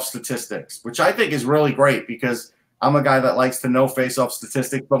face-off statistics, which I think is really great because I'm a guy that likes to know face-off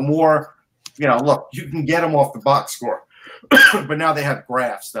statistics, but more, look, you can get them off the box score. But now they have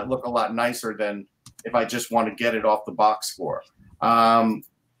graphs that look a lot nicer than if I just want to get it off the box score.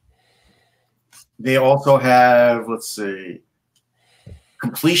 They also have,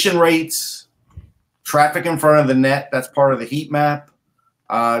 completion rates, traffic in front of the net. That's part of the heat map.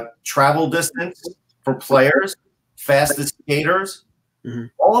 Travel distance for players, fastest skaters. Mm-hmm.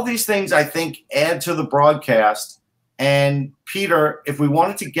 All of these things, I think, add to the broadcast. And, Peter, if we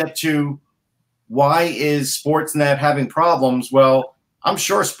wanted to get to why is Sportsnet having problems, well, I'm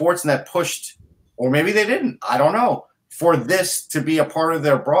sure Sportsnet pushed, or maybe they didn't, I don't know, for this to be a part of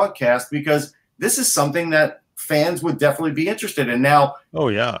their broadcast because this is something that fans would definitely be interested in. Now, oh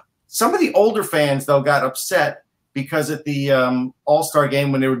yeah, some of the older fans, though, got upset because at the All-Star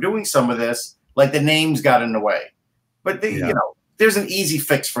game when they were doing some of this, like the names got in the way. But, there's an easy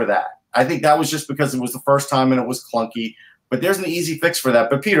fix for that. I think that was just because it was the first time and it was clunky. But there's an easy fix for that.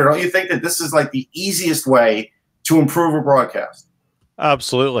 But, Peter, don't you think that this is like the easiest way to improve a broadcast?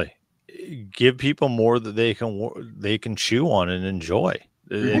 Absolutely. Give people more that they can chew on and enjoy.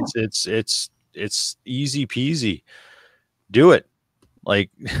 It's easy peasy. Do it.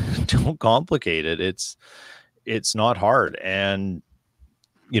 Like, don't complicate it. It's not hard. And,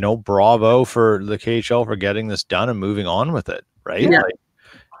 bravo for the KHL for getting this done and moving on with it. Right. Yeah.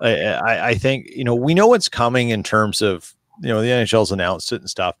 I think, we know what's coming in terms of, the NHL's announced it and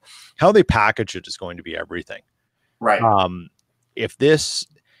stuff. How they package it is going to be everything. Right. If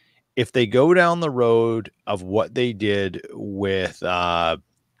they go down the road of what they did with,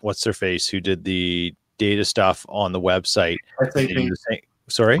 what's their face, who did the data stuff on the website. SAP.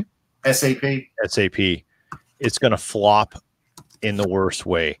 Sorry? SAP. It's going to flop in the worst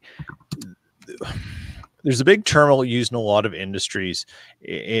way. There's a big term used in a lot of industries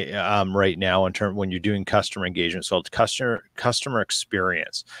right now in terms when you're doing customer engagement. So it's customer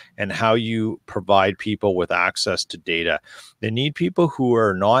experience and how you provide people with access to data. They need people who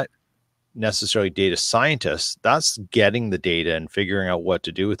are not necessarily data scientists. That's getting the data and figuring out what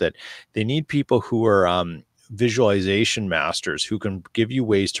to do with it. They need people who are visualization masters who can give you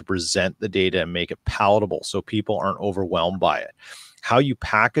ways to present the data and make it palatable so people aren't overwhelmed by it. How you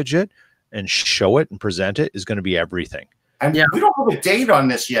package it and show it and present it is going to be everything. And we don't have a date on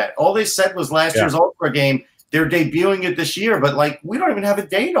this yet. All they said was last year's All-Star game. They're debuting it this year, but we don't even have a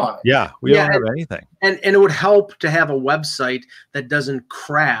date on it. Yeah, we don't have anything. And it would help to have a website that doesn't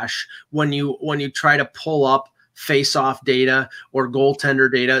crash when you try to pull up face-off data or goaltender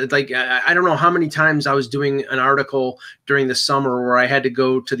data. Like, I don't know how many times I was doing an article during the summer where I had to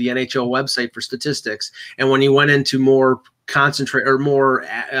go to the NHL website for statistics. And when you went into more concentrate or more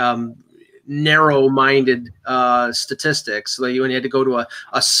narrow-minded statistics, like when you had to go to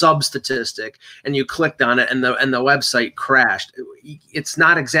a sub-statistic and you clicked on it and the website crashed. It's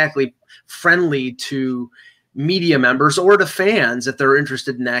not exactly friendly to media members or to fans if they're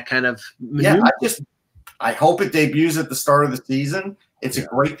interested in that kind of maneuver. I hope it debuts at the start of the season. It's a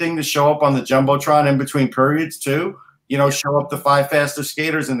great thing to show up on the Jumbotron in between periods too. Show up the 5 fastest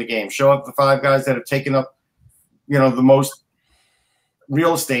skaters in the game. Show up the 5 guys that have taken up, the most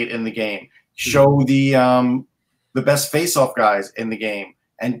real estate in the game. Show the best face-off guys in the game,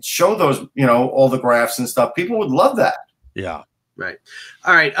 and show those, all the graphs and stuff. People would love that. Yeah. Right.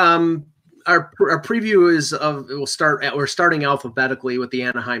 All right. Our preview is we're starting alphabetically with the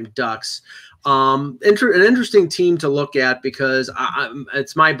Anaheim Ducks. An interesting team to look at because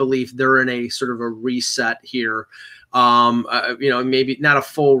it's my belief they're in a sort of a reset here. Maybe not a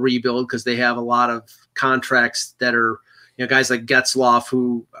full rebuild because they have a lot of contracts that are, guys like Getzlaf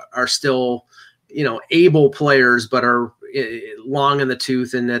who are still, able players, but are long in the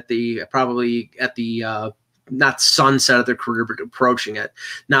tooth and probably at the not sunset of their career, but approaching it.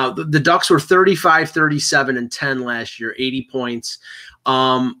 Now, the Ducks were 35, 37, and 10 last year, 80 points,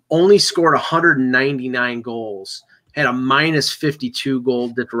 only scored 199 goals, had a minus 52 goal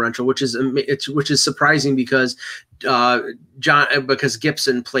differential, which is surprising because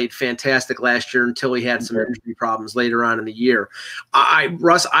Gibson played fantastic last year until he had some injury problems later on in the year.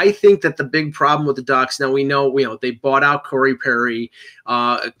 Russ, I think that the big problem with the Ducks, now we know they bought out Corey Perry.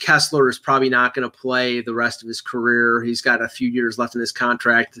 Kessler is probably not going to play the rest of his career. He's got a few years left in his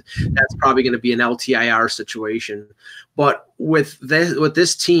contract. That's probably going to be an LTIR situation. But with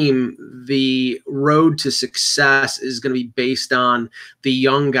this team, the road to success is going to be based on the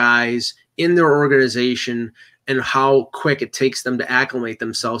young guys in their organization and how quick it takes them to acclimate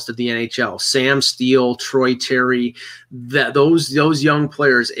themselves to the NHL. Sam Steele, Troy Terry, those young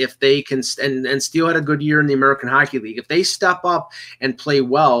players, if they can, and Steele had a good year in the American Hockey League, if they step up and play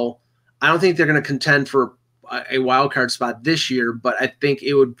well, I don't think they're going to contend for a wild card spot this year, but I think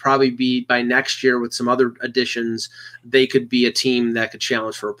it would probably be by next year with some other additions, they could be a team that could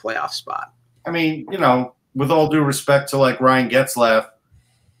challenge for a playoff spot. I mean, with all due respect to like Ryan Getzlaf,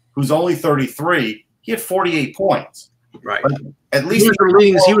 who's only 33, he had 48 points. Right. But at least he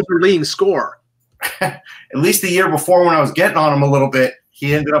was the leading scorer. At least the year before, when I was getting on him a little bit,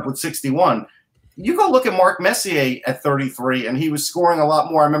 he ended up with 61. You go look at Mark Messier at 33, and he was scoring a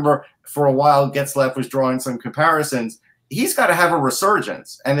lot more. I remember for a while Getzlaf was drawing some comparisons. He's got to have a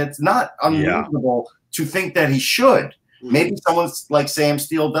resurgence, and it's not unreasonable to think that he should. Maybe someone like Sam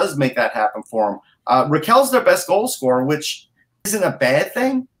Steele does make that happen for him. Raquel's their best goal scorer, which isn't a bad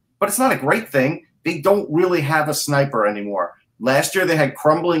thing, but it's not a great thing. They don't really have a sniper anymore. Last year they had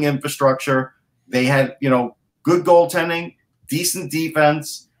crumbling infrastructure. They had, good goaltending, decent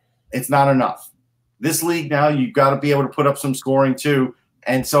defense. It's not enough. This league now, you've got to be able to put up some scoring too.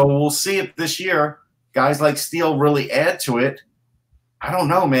 And so we'll see if this year guys like Steele really add to it. I don't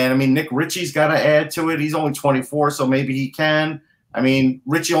know, man. I mean, Nick Ritchie's got to add to it. He's only 24, so maybe he can. I mean,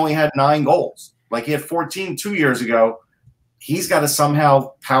 Ritchie only had 9 goals. Like he had 14 2 years ago. He's got to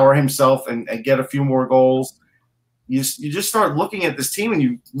somehow power himself and get a few more goals. You just start looking at this team and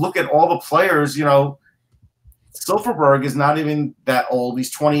you look at all the players, Silfverberg is not even that old.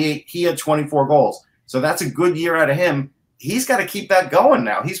 He's 28. He had 24 goals. So that's a good year out of him. He's got to keep that going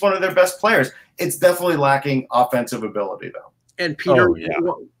now. He's one of their best players. It's definitely lacking offensive ability, though. And Peter,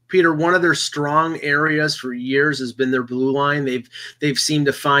 one of their strong areas for years has been their blue line. They've seemed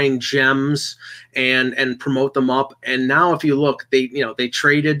to find gems and promote them up. And now, if you look, they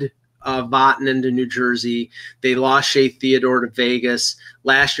traded Vatanen to New Jersey. They lost Shea Theodore to Vegas.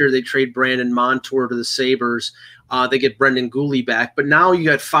 Last year, they trade Brandon Montour to the Sabres. They get Brendan Gooley back. But now you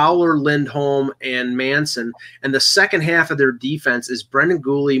got Fowler, Lindholm, and Manson. And the second half of their defense is Brendan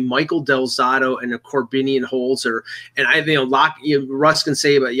Gooley, Michael Del Zotto, and a Corbinian Holzer. And Russ can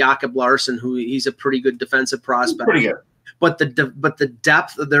say about Jakob Larson, who he's a pretty good defensive prospect. Pretty good. But the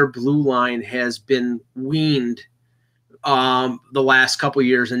depth of their blue line has been weaned the last couple of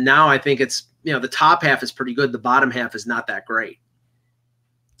years. And now I think it's, the top half is pretty good. The bottom half is not that great.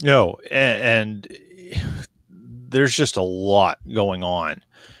 No, and there's just a lot going on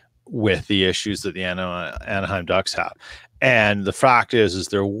with the issues that the Anaheim Ducks have. And the fact is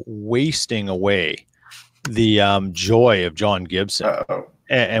they're wasting away the joy of John Gibson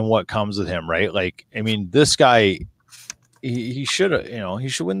and what comes with him, right? Like, I mean, this guy, he should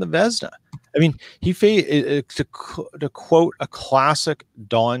win the Vezina. I mean, to quote a classic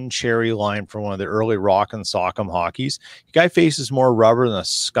Don Cherry line from one of the early Rock and Sock'em hockeys, the guy faces more rubber than a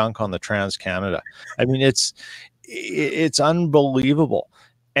skunk on the Trans-Canada. I mean, it's unbelievable.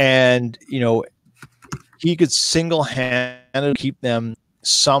 And, he could single-handedly keep them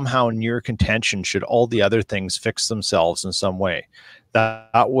somehow near contention should all the other things fix themselves in some way.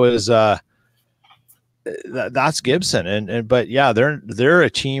 That's Gibson. But yeah, they're a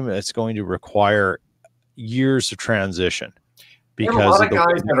team that's going to require years of transition because of the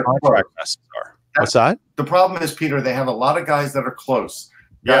guys that are close. What's that? The problem is, Peter, they have a lot of guys that are close.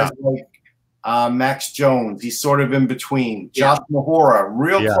 Guys like Max Jones, he's sort of in between. Josh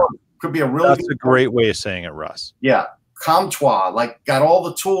Mahora, close. Could be a really That's a great way of saying it, Russ. Yeah. Comtois, got all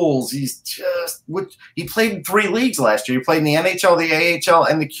the tools. He's he played in 3 leagues last year. He played in the NHL, the AHL,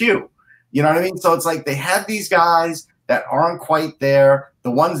 and the Q. You know what I mean? So it's like they have these guys that aren't quite there.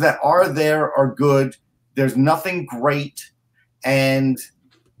 The ones that are there are good. There's nothing great, and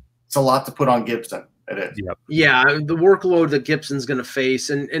it's a lot to put on Gibson. It is. Yep. Yeah, the workload that Gibson's going to face,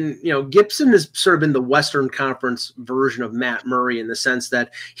 and Gibson has sort of been the Western Conference version of Matt Murray in the sense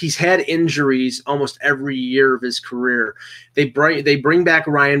that he's had injuries almost every year of his career. They bring back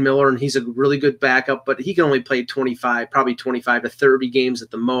Ryan Miller, and he's a really good backup, but he can only play 25 to 30 games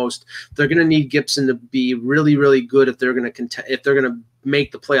at the most. They're going to need Gibson to be really, really good if they're going to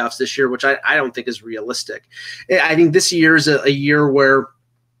make the playoffs this year, which I don't think is realistic. I think this year is a year where,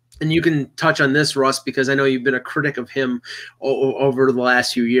 and you can touch on this, Russ, because I know you've been a critic of him over the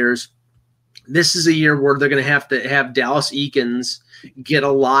last few years. This is a year where they're going to have Dallas Eakins get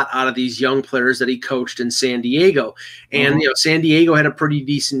a lot out of these young players that he coached in San Diego. And, San Diego had a pretty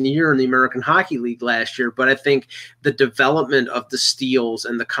decent year in the American Hockey League last year, but I think the development of the Steels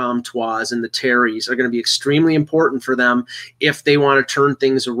and the Comtois and the Terrys are going to be extremely important for them if they want to turn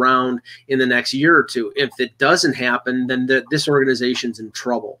things around in the next year or two. If it doesn't happen, then this organization's in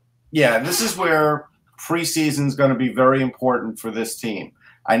trouble. Yeah, this is where preseason is going to be very important for this team.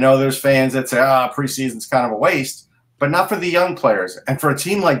 I know there's fans that say, preseason's kind of a waste, but not for the young players. And for a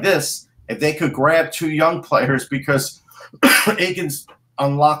team like this, if they could grab 2 young players because Aikens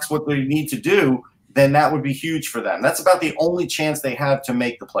unlocks what they need to do, then that would be huge for them. That's about the only chance they have to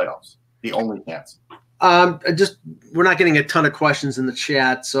make the playoffs. The only chance. We're not getting a ton of questions in the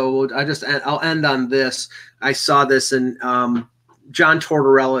chat, so I'll end on this. I saw this and John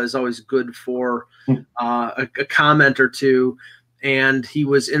Tortorella is always good for a comment or two, and he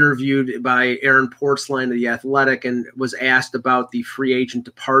was interviewed by Aaron Portzline of The Athletic and was asked about the free agent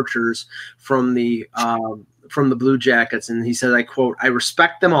departures from the Blue Jackets, and he said, I quote, "I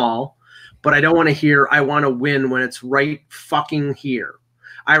respect them all, but I don't want to hear I want to win when it's right fucking here.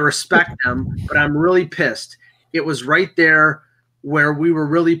 I respect them, but I'm really pissed. It was right there where we were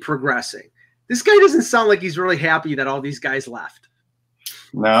really progressing." This guy doesn't sound like he's really happy that all these guys left.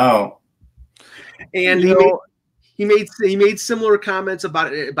 No. And he made similar comments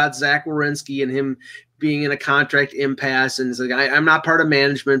about Zach Werenski and him being in a contract impasse, and it's like, I'm not part of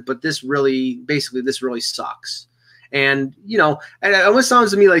management, but this really sucks. And it almost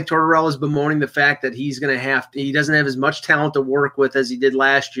sounds to me like Tortorella is bemoaning the fact that he doesn't have as much talent to work with as he did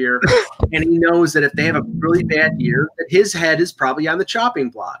last year, and he knows that if they have a really bad year, that his head is probably on the chopping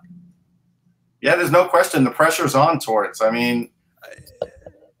block. Yeah, there's no question. The pressure's on Torts. I mean,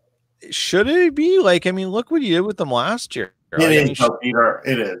 should it be like? I mean, look what you did with them last year. Peter.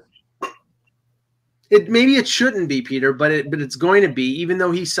 It is. Maybe it shouldn't be, Peter, but it's going to be, even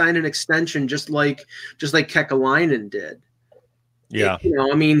though he signed an extension just like Kekalainen did. Yeah.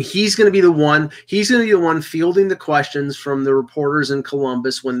 I mean, he's going to be the one. He's going to be the one fielding the questions from the reporters in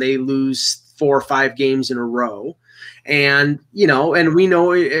Columbus when they lose 4 or 5 games in a row. And, and we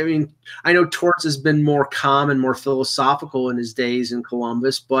know, I mean, I know Torts has been more calm and more philosophical in his days in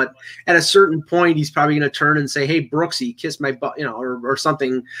Columbus, but at a certain point, he's probably going to turn and say, "Hey, Brooksy, kiss my butt," or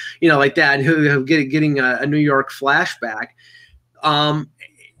something, like that. And he'll getting a New York flashback.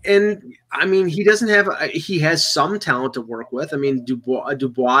 And I mean, he has some talent to work with. I mean,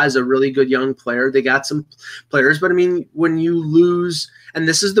 Dubois is a really good young player. They got some players, but I mean, when you lose, and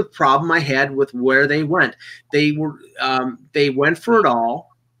this is the problem I had with where they went. They went for it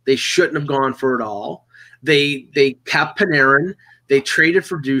all. They shouldn't have gone for it all. They kept Panarin. They traded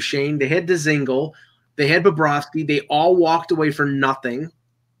for Duchesne. They had Dzingel. They had Bobrovsky. They all walked away for nothing.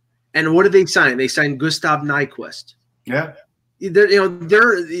 And what did they sign? They signed Gustav Nyquist. Yeah.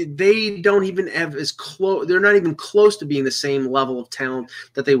 They don't even have as close. They're not even close to being the same level of talent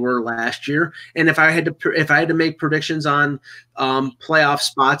that they were last year. And if I had to make predictions on playoff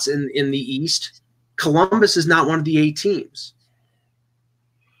spots in the East, Columbus is not one of the 8 teams.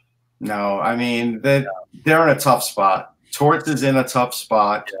 No, I mean they're in a tough spot. Torts is in a tough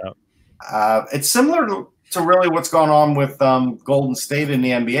spot. Yeah. It's similar to really what's going on with Golden State in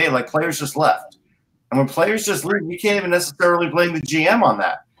the NBA. Like, players just left. And when players just leave, you can't even necessarily blame the GM on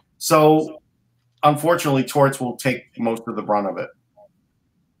that. So, unfortunately, Torts will take most of the brunt of it.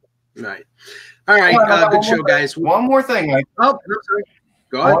 Right. All right. Good show, guys. One more thing. Sorry.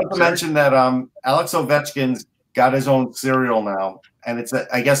 Go ahead. I want to mention that Alex Ovechkin's got his own cereal now, and it's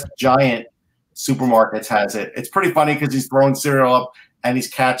I guess Giant Supermarkets has it. It's pretty funny because he's throwing cereal up and he's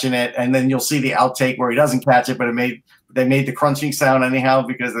catching it, and then you'll see the outtake where he doesn't catch it, but they made the crunching sound anyhow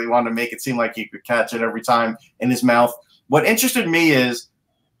because they wanted to make it seem like he could catch it every time in his mouth. What interested me is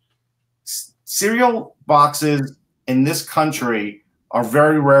cereal boxes in this country are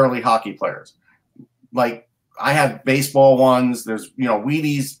very rarely hockey players. Like, I have baseball ones. There's,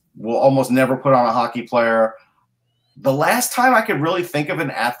 Wheaties will almost never put on a hockey player. The last time I could really think of an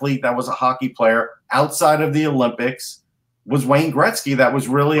athlete that was a hockey player outside of the Olympics was Wayne Gretzky that was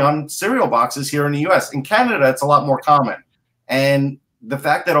really on cereal boxes here in the U.S. In Canada, it's a lot more common. And the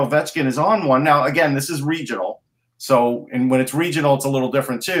fact that Ovechkin is on one now, again, this is regional. So, and when it's regional, it's a little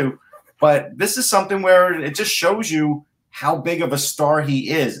different too. But this is something where it just shows you how big of a star he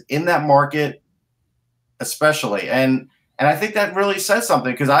is in that market, especially. And I think that really says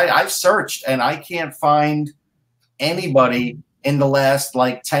something, because I've searched and I can't find anybody in the last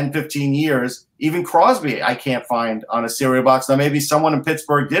like 10, 15 years. Even Crosby, I can't find on a cereal box. Now, maybe someone in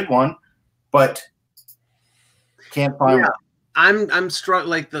Pittsburgh did one, but can't find one. I'm struck.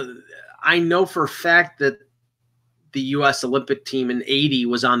 I know for a fact that the U.S. Olympic team in '80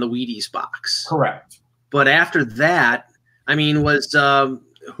 was on the Wheaties box. Correct. But after that, I mean, was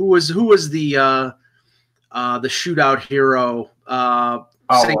who was the shootout hero?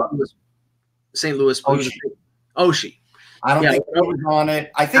 St. Louis. Oshie. I don't think he was on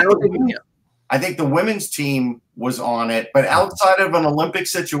it. I think the women's team was on it, but outside of an Olympic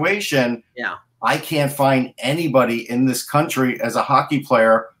situation, I can't find anybody in this country as a hockey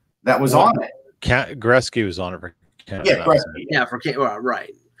player that was on it. Gretzky was on it for Canada. Yeah, Gretzky. For Canada,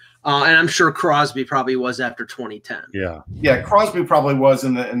 right. And I'm sure Crosby probably was after 2010. Yeah, Crosby probably was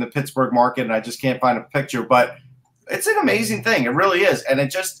in the Pittsburgh market, and I just can't find a picture. But it's an amazing thing. It really is, and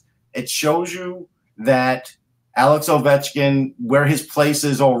it shows you that Alex Ovechkin, where his place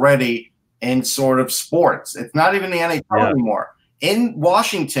is already in sort of sports. It's not even the NHL anymore. In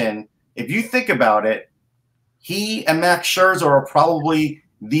Washington, if you think about it, he and Max Scherzer are probably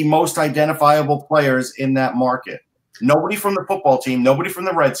the most identifiable players in that market. Nobody from the football team, nobody from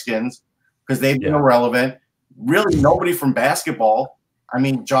the Redskins, because they've been irrelevant. Really, nobody from basketball. I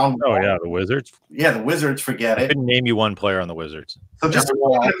mean, John. Oh, yeah, the Wizards. Yeah, the Wizards, forget it. I couldn't name you one player on the Wizards. So just an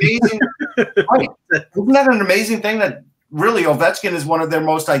amazing right. Isn't that an amazing thing that really Ovechkin is one of their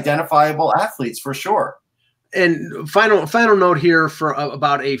most identifiable athletes for sure? And final note here for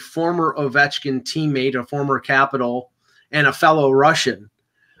about a former Ovechkin teammate, a former Capital, and a fellow Russian.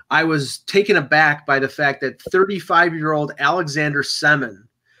 I was taken aback by the fact that 35-year-old Alexander Semin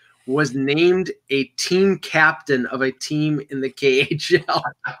was named a team captain of a team in the KHL.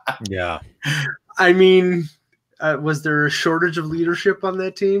 Yeah. I mean, was there a shortage of leadership on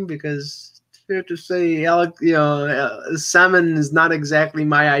that team? Because I have to say, Semin is not exactly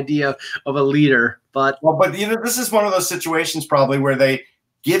my idea of a leader. But this is one of those situations probably where they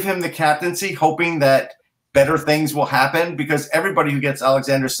give him the captaincy, hoping that better things will happen, because everybody who gets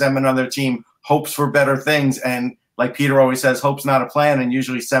Alexander Semin on their team hopes for better things. And like Peter always says, hope's not a plan, and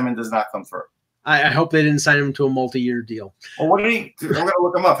usually Semin does not come through. I hope they didn't sign him to a multi-year deal. Well, what did he? I'm going to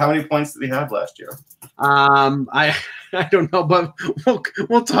look him up. How many points did he have last year? I don't know, but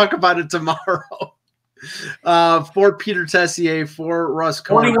we'll talk about it tomorrow. For Peter Tessier, for Russ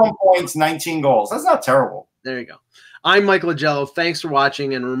Cohen. 41 points, 19 goals. That's not terrible. There you go. I'm Mike Lagello. Thanks for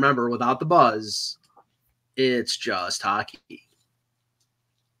watching, and remember, without the buzz, it's just hockey.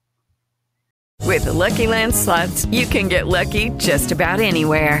 With the Lucky Land Slots, you can get lucky just about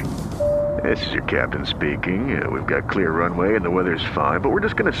anywhere. This is your captain speaking. We've got clear runway and the weather's fine, but we're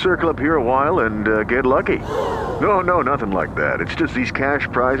just going to circle up here a while and get lucky. No, nothing like that. It's just these cash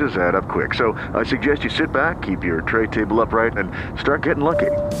prizes add up quick. So I suggest you sit back, keep your tray table upright, and start getting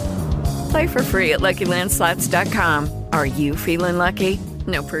lucky. Play for free at LuckyLandSlots.com. Are you feeling lucky?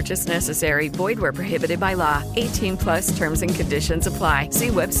 No purchase necessary. Void where prohibited by law. 18+ terms and conditions apply. See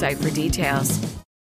website for details.